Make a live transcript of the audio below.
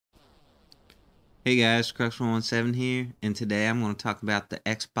Hey guys, Crux117 here, and today I'm going to talk about the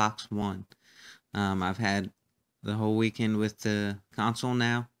Xbox One. I've had the whole weekend with the console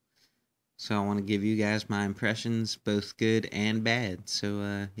now, so I want to give you guys my impressions, both good and bad.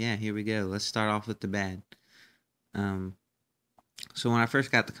 So yeah, here we go. Let's start off with the bad. Um, so when I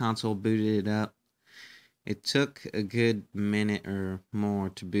first got the console booted it up, it took a good minute or more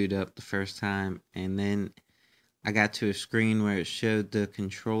to boot up the first time, and then I got to a screen where it showed the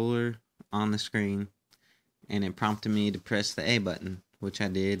controller on the screen and it prompted me to press the A button, which I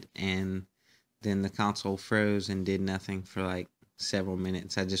did, and then the console froze and did nothing for like several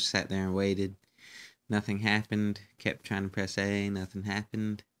minutes. I just sat there and waited. Nothing happened. Kept trying to press A, nothing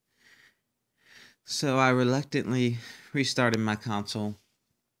happened. So I reluctantly restarted my console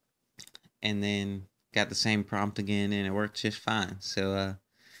and then got the same prompt again and it worked just fine. So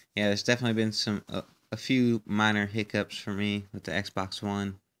yeah, there's definitely been a few minor hiccups for me with the Xbox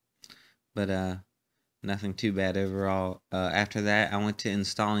One, but nothing too bad overall. After that, I went to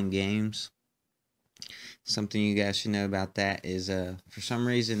installing games. Something you guys should know about that is for some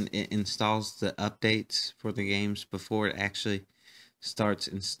reason it installs the updates for the games before it actually starts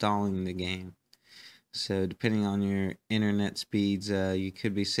installing the game. So depending on your internet speeds, you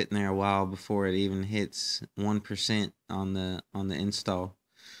could be sitting there a while before it even hits 1% on the install,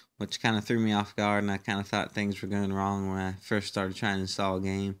 which kind of threw me off guard, and I kind of thought things were going wrong when I first started trying to install a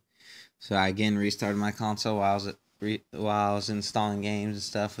game. So I again restarted my console while I was installing games and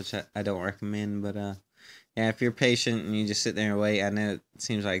stuff, which I don't recommend. But yeah, if you're patient and you just sit there and wait, I know it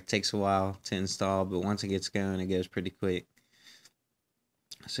seems like it takes a while to install, but once it gets going, it goes pretty quick.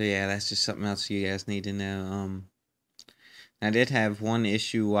 So yeah, that's just something else you guys need to know. I did have one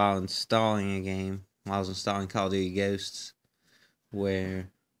issue while installing a game, while I was installing Call of Duty Ghosts, where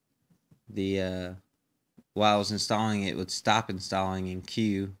the while I was installing it would stop installing and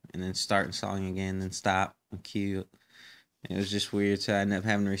queue, and then start installing again, then stop and queue. It was just weird, so I ended up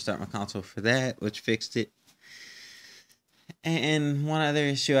having to restart my console for that, which fixed it. And one other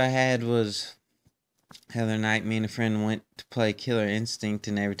issue I had was the other night, me and a friend went to play Killer Instinct,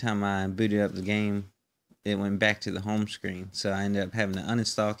 and every time I booted up the game, it went back to the home screen. So I ended up having to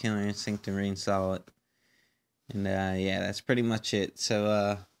uninstall Killer Instinct and reinstall it. And yeah, that's pretty much it.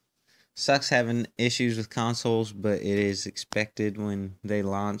 So sucks having issues with consoles, but it is expected when they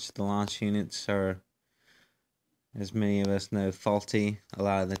launch. The launch units are, as many of us know, faulty a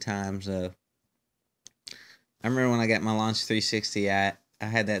lot of the times. I remember when I got my Launch 360, I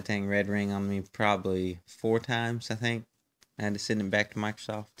had that thing red ring on me probably 4 times, I think. I had to send it back to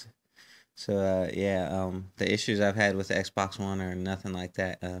Microsoft. So yeah, the issues I've had with the Xbox One are nothing like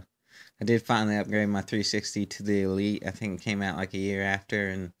that. I did finally upgrade my 360 to the Elite. I think it came out like a year after,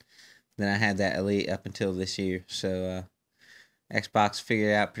 and then I had that Elite up until this year. So Xbox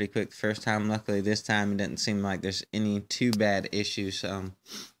figured it out pretty quick the first time. Luckily, this time it doesn't seem like there's any too bad issues. I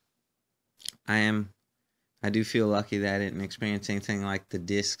am I do feel lucky that I didn't experience anything like the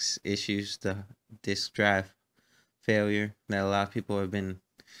discs issues, the disk drive failure that a lot of people have been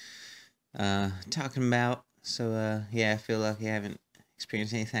talking about. So yeah, I feel lucky I haven't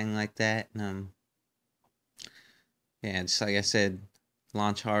experienced anything like that. Yeah, just like I said,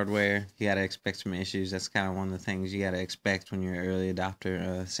 launch hardware, you gotta expect some issues. That's kind of one of the things you gotta expect when you're an early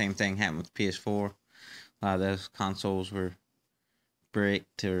adopter. Same thing happened with PS4. A lot of those consoles were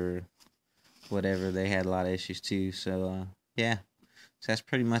bricked or whatever. They had a lot of issues too. So yeah, so that's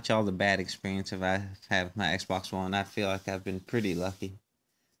pretty much all the bad experience if I have my Xbox One. I feel like I've been pretty lucky.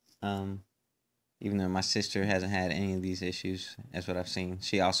 Um, Even though my sister hasn't had any of these issues, as what I've seen.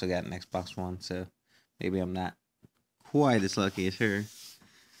 She also got an Xbox One, so maybe I'm not quite as lucky as her.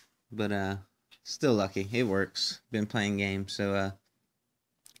 But still lucky. It works. Been playing games, so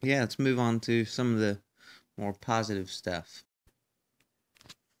yeah, let's move on to some of the more positive stuff.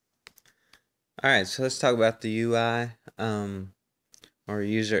 Alright, so let's talk about the UI, or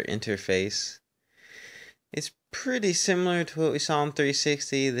user interface. It's pretty similar to what we saw on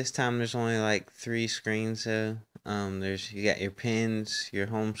 360. This time there's only like 3 screens though. You got your pins, your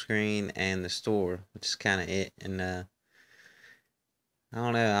home screen, and the store, which is kind of it. And I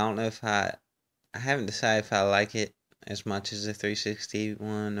don't know. I don't know if I haven't decided if I like it as much as the 360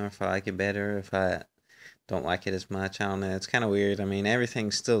 one, or if I like it better, if I don't like it as much. I don't know. It's kind of weird. I mean,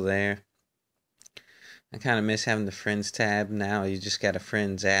 everything's still there. I kind of miss having the friends tab. Now you just got a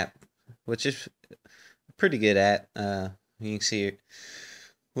friends app, which is a pretty good app. You can see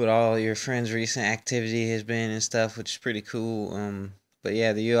what all your friends' recent activity has been and stuff, which is pretty cool. But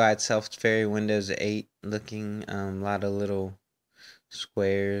yeah, the UI itself is very Windows 8 looking. A lot of little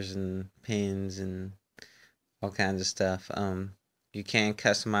squares and pins and all kinds of stuff. you can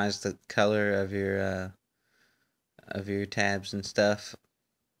customize the color of your tabs and stuff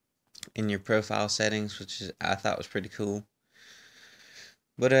in your profile settings, which I thought was pretty cool.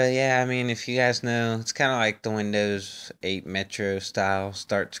 But yeah, I mean, if you guys know, it's kind of like the Windows 8 Metro style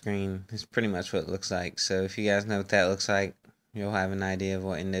start screen. It's pretty much what it looks like. So if you guys know what that looks like, you'll have an idea of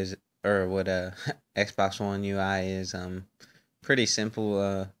what Windows or what Xbox One UI is. Pretty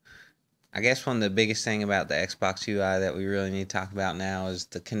simple. I guess one of the biggest thing about the Xbox UI that we really need to talk about now is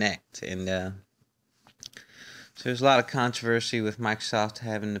the Kinect, and so there's a lot of controversy with Microsoft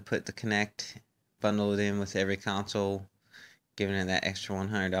having to put the Kinect, bundle it in with every console, giving it that extra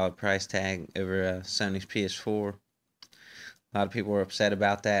 $100 price tag over Sony's PS4. A lot of people were upset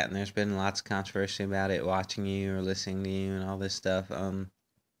about that, and there's been lots of controversy about it, watching you or listening to you and all this stuff.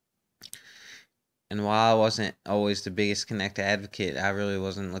 And while I wasn't always the biggest Kinect advocate, I really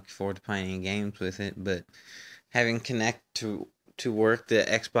wasn't looking forward to playing any games with it. But having Kinect to work the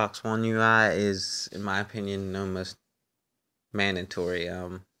Xbox One UI is, in my opinion, almost mandatory.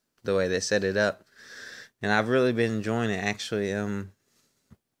 The way they set it up, and I've really been enjoying it actually. The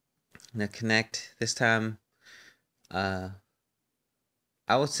Kinect this time, I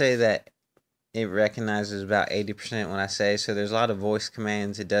would say that it recognizes about 80% when I say, so there's a lot of voice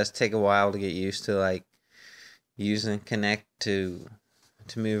commands. It does take a while to get used to like using Kinect to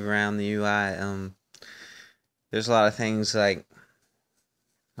move around the UI. There's a lot of things like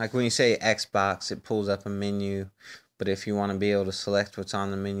when you say Xbox, it pulls up a menu, but if you want to be able to select what's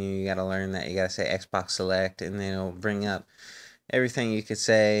on the menu, you got to learn that you got to say Xbox select, and then it'll bring up everything you could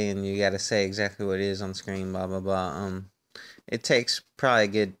say, and you got to say exactly what it is on screen, blah blah blah. It takes probably a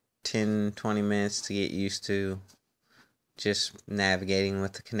good 10-20 minutes to get used to just navigating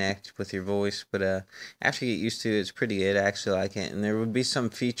with the Kinect with your voice, but after you get used to it, it's pretty good. I actually like it, and there would be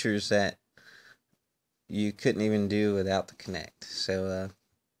some features that you couldn't even do without the Kinect. So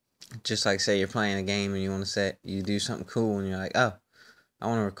just like say you're playing a game and you want to say you do something cool, and you're like, oh, I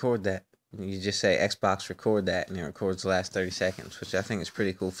want to record that. You just say Xbox record that, and it records the last 30 seconds, which I think is a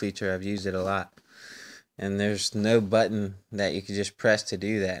pretty cool feature. I've used it a lot. And there's no button that you could just press to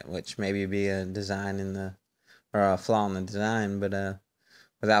do that, which maybe be a design in the, or a flaw in the design, but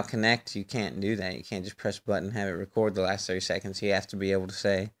without Kinect, you can't do that. You can't just press a button and have it record the last 30 seconds. You have to be able to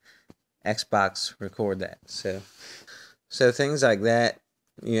say Xbox record that. So things like that,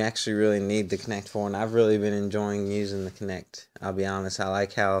 you actually really need the Kinect for, and I've really been enjoying using the Kinect. I'll be honest, I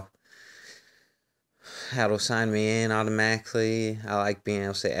like how it'll sign me in automatically. I like being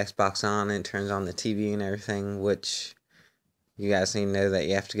able to say Xbox on, and it turns on the TV and everything, which you guys need to know that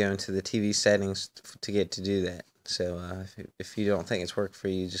you have to go into the TV settings to get to do that. So if you don't think it's worked for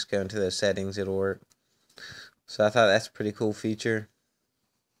you, just go into those settings, it'll work. So I thought that's a pretty cool feature.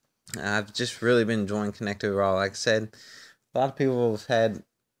 I've just really been enjoying Kinect overall. Like I said, a lot of people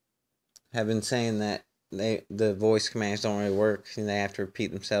have been saying that the voice commands don't really work, and they have to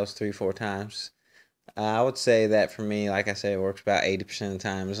repeat themselves 3-4 times. I would say that for me, like I said, it works about 80% of the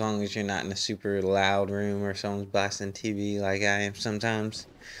time. As long as you're not in a super loud room or someone's blasting TV like I am sometimes,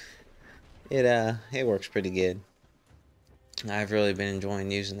 it works pretty good. I've really been enjoying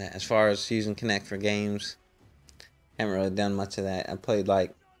using that. As far as using Kinect for games, haven't really done much of that. I played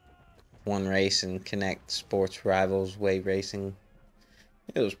like one race in Kinect Sports Rivals Wave Racing.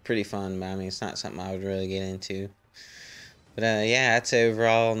 It was pretty fun, but I mean, it's not something I would really get into. But yeah, I'd say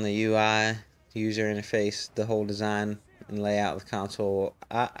overall on the UI, the user interface, the whole design and layout of the console,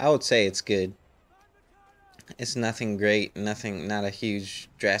 I would say it's good. It's nothing great, not a huge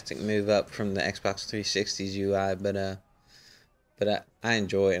drastic move up from the Xbox 360's UI, but I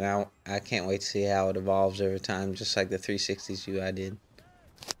enjoy it, and I can't wait to see how it evolves over time, just like the 360's UI did.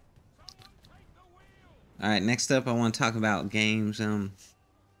 Alright, next up I want to talk about games. I'm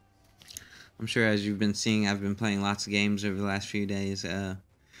sure as you've been seeing, I've been playing lots of games over the last few days.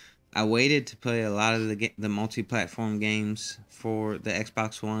 I waited to play a lot of the multi-platform games for the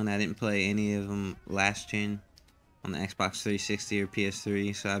Xbox One. I didn't play any of them last gen on the Xbox 360 or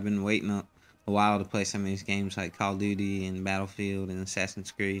PS3, so I've been waiting a while to play some of these games like Call of Duty and Battlefield and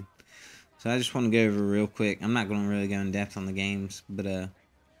Assassin's Creed. So I just want to go over real quick. I'm not going to really go in depth on the games, but as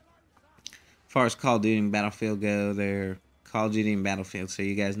far as Call of Duty and Battlefield go, they're Call of Duty and Battlefield, so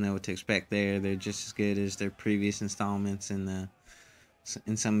you guys know what to expect there. They're just as good as their previous installments, and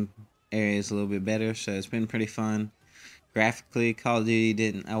in some areas a little bit better, so it's been pretty fun. Graphically, Call of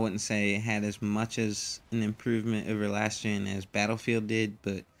Duty I wouldn't say it had as much as an improvement over last gen as Battlefield did,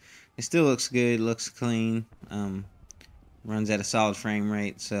 but it still looks good, looks clean, runs at a solid frame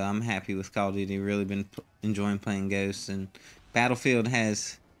rate, so I'm happy with Call of Duty. Really been enjoying playing Ghosts, and Battlefield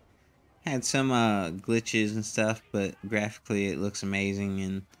has Had some glitches and stuff, but graphically it looks amazing,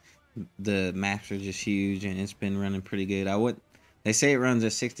 and the maps are just huge, and it's been running pretty good. They say it runs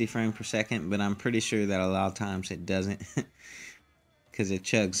at 60 frames per second, but I'm pretty sure that a lot of times it doesn't, because it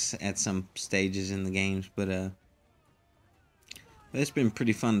chugs at some stages in the games. But it's been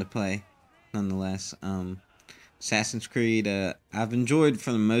pretty fun to play, nonetheless. Assassin's Creed, I've enjoyed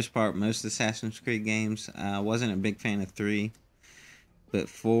for the most part most Assassin's Creed games. I wasn't a big fan of 3, but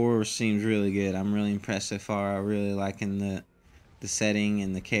 4 seems really good. I'm really impressed so far. I really liking the setting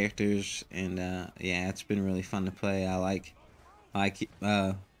and the characters, and yeah, it's been really fun to play. I like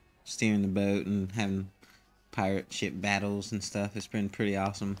steering the boat and having pirate ship battles and stuff. It's been pretty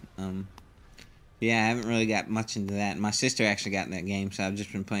awesome. Yeah, I haven't really got much into that. My sister actually got that game, so I've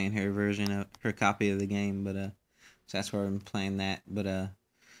just been playing her version of her copy of the game. But so that's where I've been playing that. But as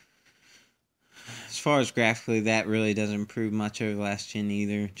far as graphically, that really doesn't improve much over the last gen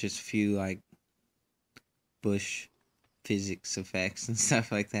either. Just a few like bush physics effects and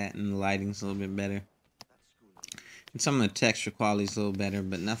stuff like that, and the lighting's a little bit better. And some of the texture quality is a little better,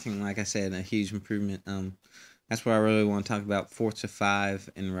 but nothing, like I said, a huge improvement. That's what I really want to talk about: Forza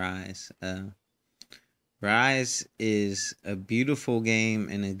 5 and Rise. Rise is a beautiful game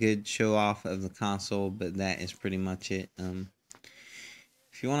and a good show off of the console, but that is pretty much it.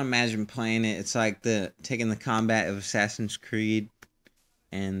 If you want to imagine playing it, it's like taking the combat of Assassin's Creed,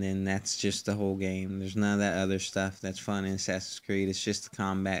 and then that's just the whole game. There's none of that other stuff that's fun in Assassin's Creed. It's just the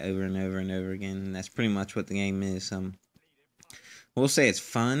combat over and over and over again, and that's pretty much what the game is. We'll say it's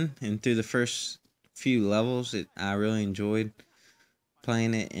fun, and through the first few levels, I really enjoyed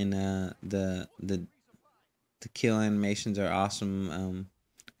playing it, and the kill animations are awesome.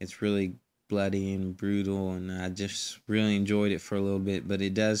 It's really bloody and brutal, and I just really enjoyed it for a little bit, but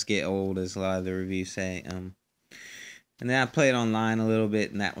it does get old, as a lot of the reviews say. And then I played online a little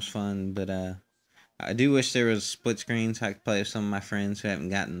bit, and that was fun, but I do wish there was split screen so I could play with some of my friends who haven't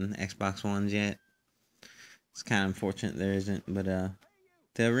gotten Xbox Ones yet. It's kind of unfortunate there isn't, but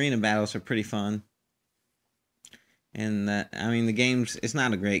the arena battles are pretty fun. And I mean, the game's, it's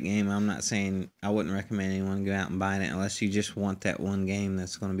not a great game. I'm not saying I wouldn't recommend anyone go out and buy it unless you just want that one game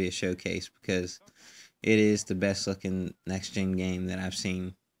that's going to be a showcase, because it is the best looking next gen game that I've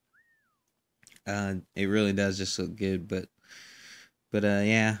seen. It really does just look good, but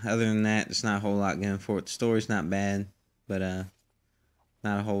yeah, other than that, it's not a whole lot going for it. The story's not bad, but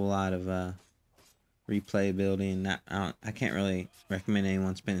not a whole lot of replayability, and I can't really recommend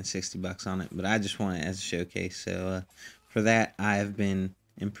anyone spending $60 on it, but I just want it as a showcase. So for that, I have been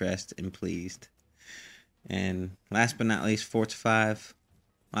impressed and pleased. And last but not least, Forza 5.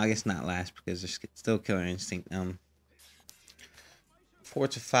 Well, I guess not last, because there's still Killer Instinct.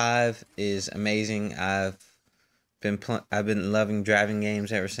 Forza 5 is amazing. I've been loving driving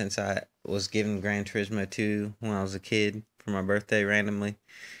games ever since I was given Gran Turismo 2 when I was a kid for my birthday randomly.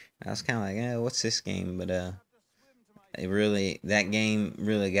 I was kind of like, what's this game? But that game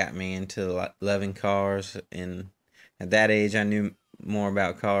really got me into loving cars. And at that age, I knew more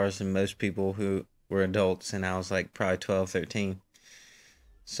about cars than most people who were adults, and I was like probably 12, 13.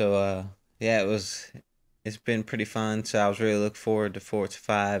 So yeah, it's been pretty fun. So I was really looking forward to Forza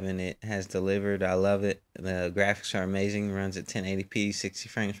 5, and it has delivered. I love it. The graphics are amazing. It runs at 1080p, 60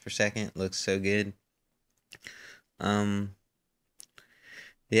 frames per second. Looks so good.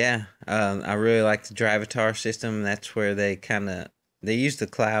 Yeah, I really like the Drivatar system. That's where they use the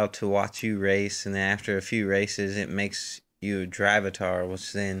cloud to watch you race, and then after a few races, it makes you a Drivatar,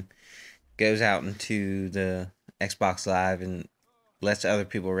 which then goes out into the Xbox Live and lets other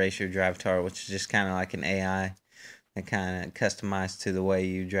people race your Drivatar, which is just kind of like an AI that kind of customized to the way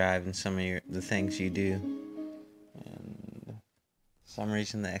you drive and some of the things you do. And for some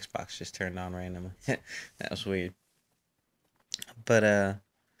reason, the Xbox just turned on randomly. That was weird. But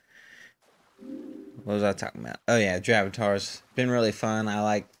what was I talking about? Oh yeah, Drivatar's been really fun. I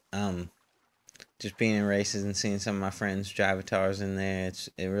like just being in races and seeing some of my friends' Drivatars in there.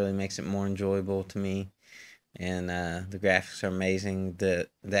 It really makes it more enjoyable to me. And the graphics are amazing. The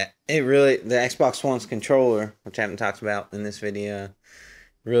Xbox One's controller, which I haven't talked about in this video,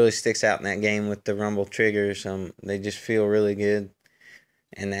 really sticks out in that game with the rumble triggers. They just feel really good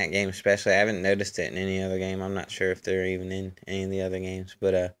in that game, especially. I haven't noticed it in any other game. I'm not sure if they're even in any of the other games,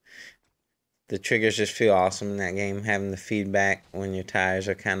 but the triggers just feel awesome in that game. Having the feedback when your tires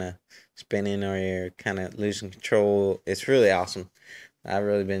are kind of spinning or you're kind of losing control, it's really awesome. I've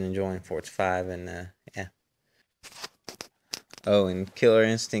really been enjoying Forza 5, and yeah. Oh, and Killer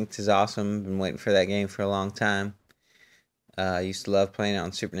Instinct is awesome. Been waiting for that game for a long time. I used to love playing it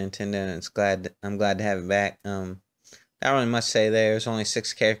on Super Nintendo, and I'm glad to have it back. not really much to say there. There's only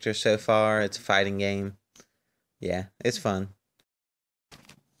 6 characters so far. It's a fighting game. Yeah, it's fun.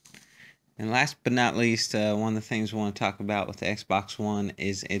 And last but not least, one of the things we want to talk about with the Xbox One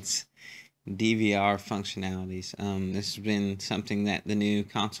is its DVR functionalities. This has been something that the new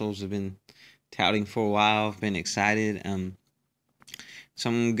consoles have been touting for a while. I've been excited. So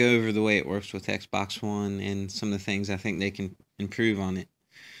I'm going to go over the way it works with Xbox One and some of the things I think they can improve on it.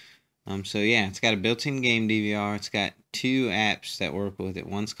 So yeah, it's got a built-in game DVR. It's got 2 apps that work with it.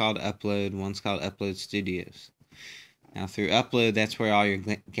 One's called Upload, one's called Upload Studios. Now through Upload, that's where all your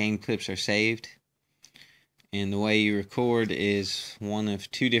game clips are saved. And the way you record is one of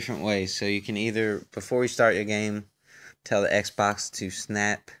 2 different ways. So you can either, before you start your game, tell the Xbox to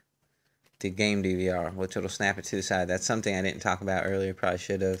snap the game DVR, which it'll snap it to the side. That's something I didn't talk about earlier. Probably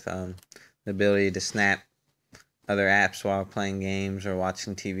should have. The ability to snap other apps while playing games or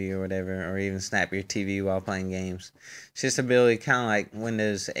watching TV or whatever, or even snap your TV while playing games. It's just ability kind of like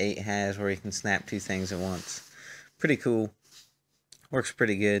Windows 8 has, where you can snap 2 things at once. Pretty cool. Works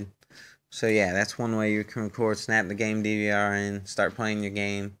pretty good. So yeah, that's one way you can record. Snap the game DVR in, start playing your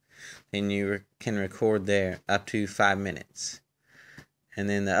game, then you can record there up to 5 minutes. And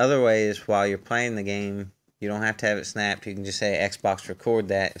then the other way is while you're playing the game, you don't have to have it snapped. You can just say Xbox record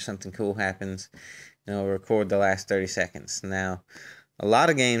that if something cool happens. And it'll record the last 30 seconds. Now, a lot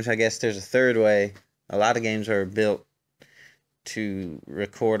of games, I guess there's a third way. A lot of games are built to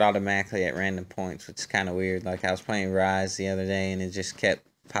record automatically at random points, which is kind of weird. Like I was playing Rise the other day and it just kept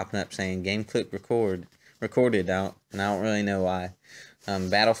popping up saying game clip recorded out, and I don't really know why.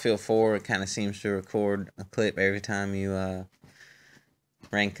 Battlefield 4, it kind of seems to record a clip every time you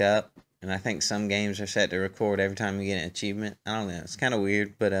rank up, and I think some games are set to record every time you get an achievement. I don't know, it's kind of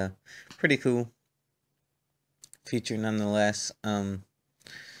weird, but pretty cool feature nonetheless.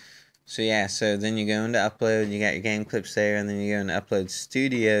 So yeah, so then you go into Upload, you got your game clips there, and then you go into Upload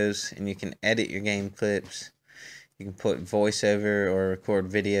Studios, and you can edit your game clips. You can put voiceover or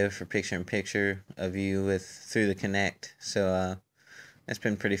record video for picture-in-picture of you through the Kinect. So that's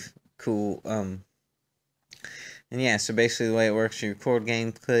been pretty cool. And yeah, so basically the way it works, you record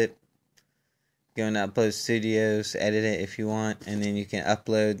game clip, go into Upload Studios, edit it if you want, and then you can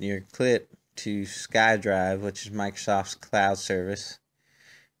upload your clip to SkyDrive, which is Microsoft's cloud service.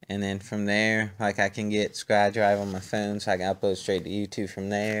 And then from there, like I can get SkyDrive on my phone, so I can upload straight to YouTube from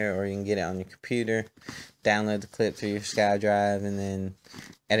there, or you can get it on your computer, download the clip through your SkyDrive, and then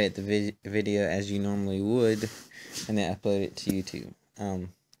edit the video as you normally would, and then upload it to YouTube.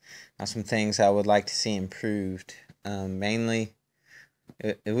 Now some things I would like to see improved. Mainly,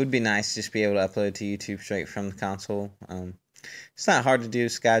 it would be nice to just be able to upload to YouTube straight from the console. It's not hard to do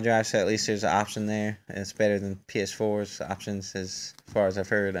SkyDrive, so at least there's an option there. It's better than PS4's options as far as I've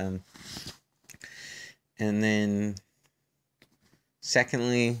heard. And then,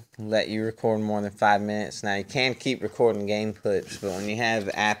 secondly, let you record more than 5 minutes. Now, you can keep recording game clips, but when you have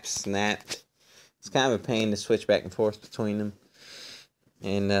apps snapped, it's kind of a pain to switch back and forth between them.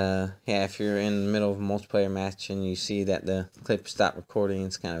 And, yeah, if you're in the middle of a multiplayer match and you see that the clip stopped recording,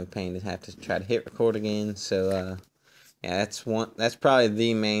 it's kind of a pain to have to try to hit record again. So, yeah, that's probably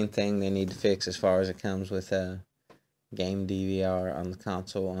the main thing they need to fix as far as it comes with game DVR on the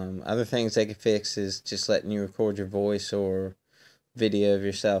console. Other things they could fix is just letting you record your voice or video of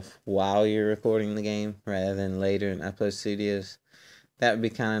yourself while you're recording the game rather than later in Upload Studios. That would be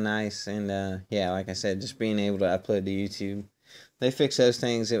kind of nice. And yeah, like I said, just being able to upload to YouTube. If they fix those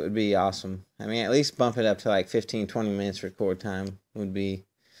things, it would be awesome. I mean, at least bump it up to like 15-20 minutes record time would be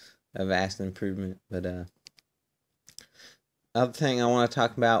a vast improvement. But other thing I want to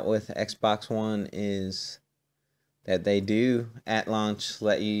talk about with Xbox One is that they do, at launch,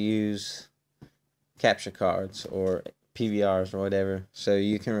 let you use capture cards or PVRs or whatever. So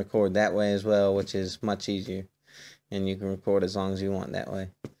you can record that way as well, which is much easier. And you can record as long as you want that way.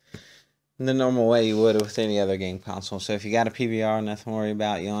 In the normal way you would with any other game console. So if you got a PVR, nothing to worry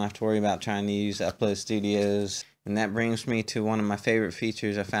about. You don't have to worry about trying to use Upload Studios. And that brings me to one of my favorite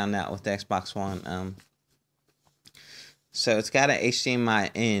features I found out with the Xbox One. So it's got an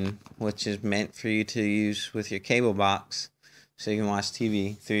HDMI in, which is meant for you to use with your cable box so you can watch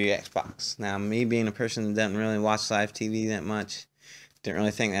TV through your Xbox. Now, me being a person that doesn't really watch live TV that much, didn't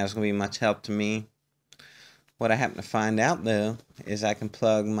really think that was going to be much help to me. What I happen to find out, though, is I can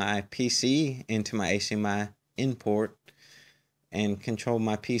plug my PC into my HDMI in port and control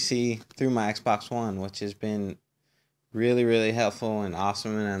my PC through my Xbox One, which has been really, really helpful and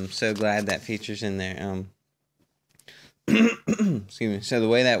awesome, and I'm so glad that feature's in there. Excuse me. So the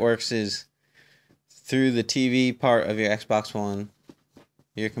way that works is through the TV part of your Xbox One,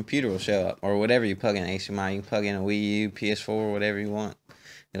 your computer will show up, or whatever you plug in HDMI. You can plug in a Wii U, PS4, whatever you want.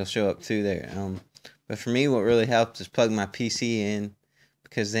 It'll show up through there. But for me, what really helps is plug my PC in,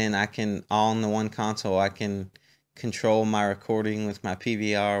 because then I can, all on the one console, I can control my recording with my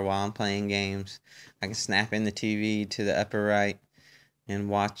PVR while I'm playing games. I can snap in the TV to the upper right and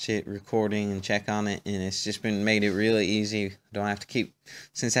watch it recording and check on it, and it's just been made it really easy. Don't have to keep,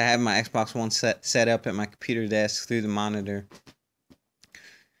 since I have my Xbox One set up at my computer desk through the monitor,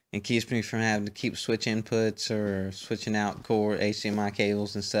 it keeps me from having to keep switch inputs or switching out cord HDMI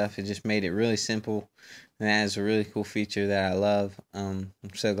cables and stuff. It just made it really simple, and that is a really cool feature that I love. I'm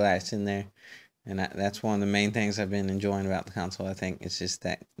so glad it's in there, and that's one of the main things I've been enjoying about the console. I think it's just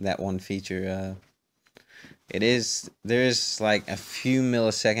that one feature. There is like a few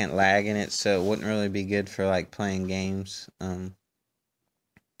millisecond lag in it, so it wouldn't really be good for like playing games. I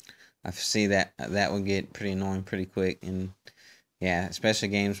see that would get pretty annoying pretty quick, and yeah, especially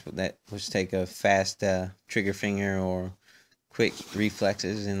games that which take a fast trigger finger or quick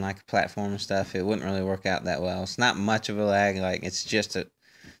reflexes in like a platform and stuff. It wouldn't really work out that well. It's not much of a lag, like it's just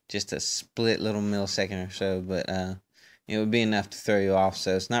a split little millisecond or so, but it would be enough to throw you off.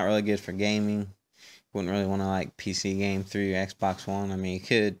 So it's not really good for gaming. Wouldn't really want to like PC game through your Xbox One. I mean, you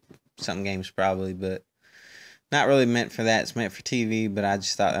could, some games probably, but not really meant for that. It's meant for TV, but I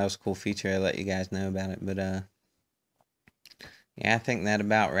just thought that was a cool feature. I'd let you guys know about it. But yeah, I think that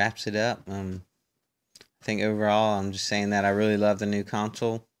about wraps it up. I think overall, I'm just saying that I really love the new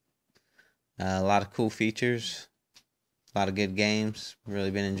console. A lot of cool features, a lot of good games.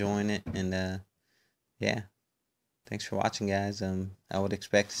 Really been enjoying it, and yeah. Thanks for watching, guys. I would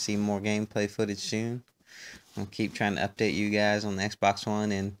expect to see more gameplay footage soon. I'll keep trying to update you guys on the Xbox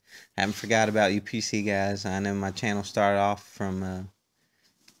One, and I haven't forgot about you PC guys. I know my channel started off from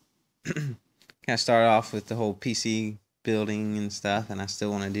kind of started off with the whole PC building and stuff, and I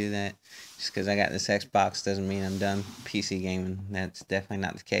still want to do that. Just because I got this Xbox doesn't mean I'm done PC gaming. That's definitely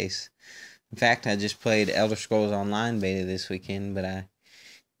not the case. In fact, I just played Elder Scrolls Online beta this weekend, but I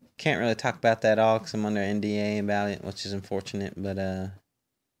can't really talk about that all because I'm under NDA about it, which is unfortunate. But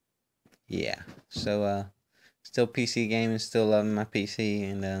yeah. So still PC gaming, still loving my PC,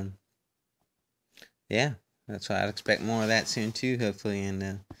 and yeah, that's why I'd expect more of that soon too, hopefully. And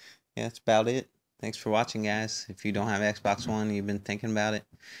yeah, that's about it. Thanks for watching, guys. If you don't have Xbox One, you've been thinking about it,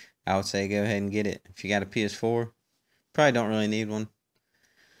 I would say go ahead and get it. If you got a PS4, probably don't really need one.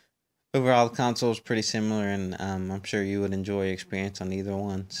 Overall, the console is pretty similar, and I'm sure you would enjoy your experience on either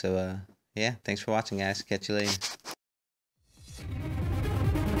one. So, yeah, thanks for watching, guys. Catch you later.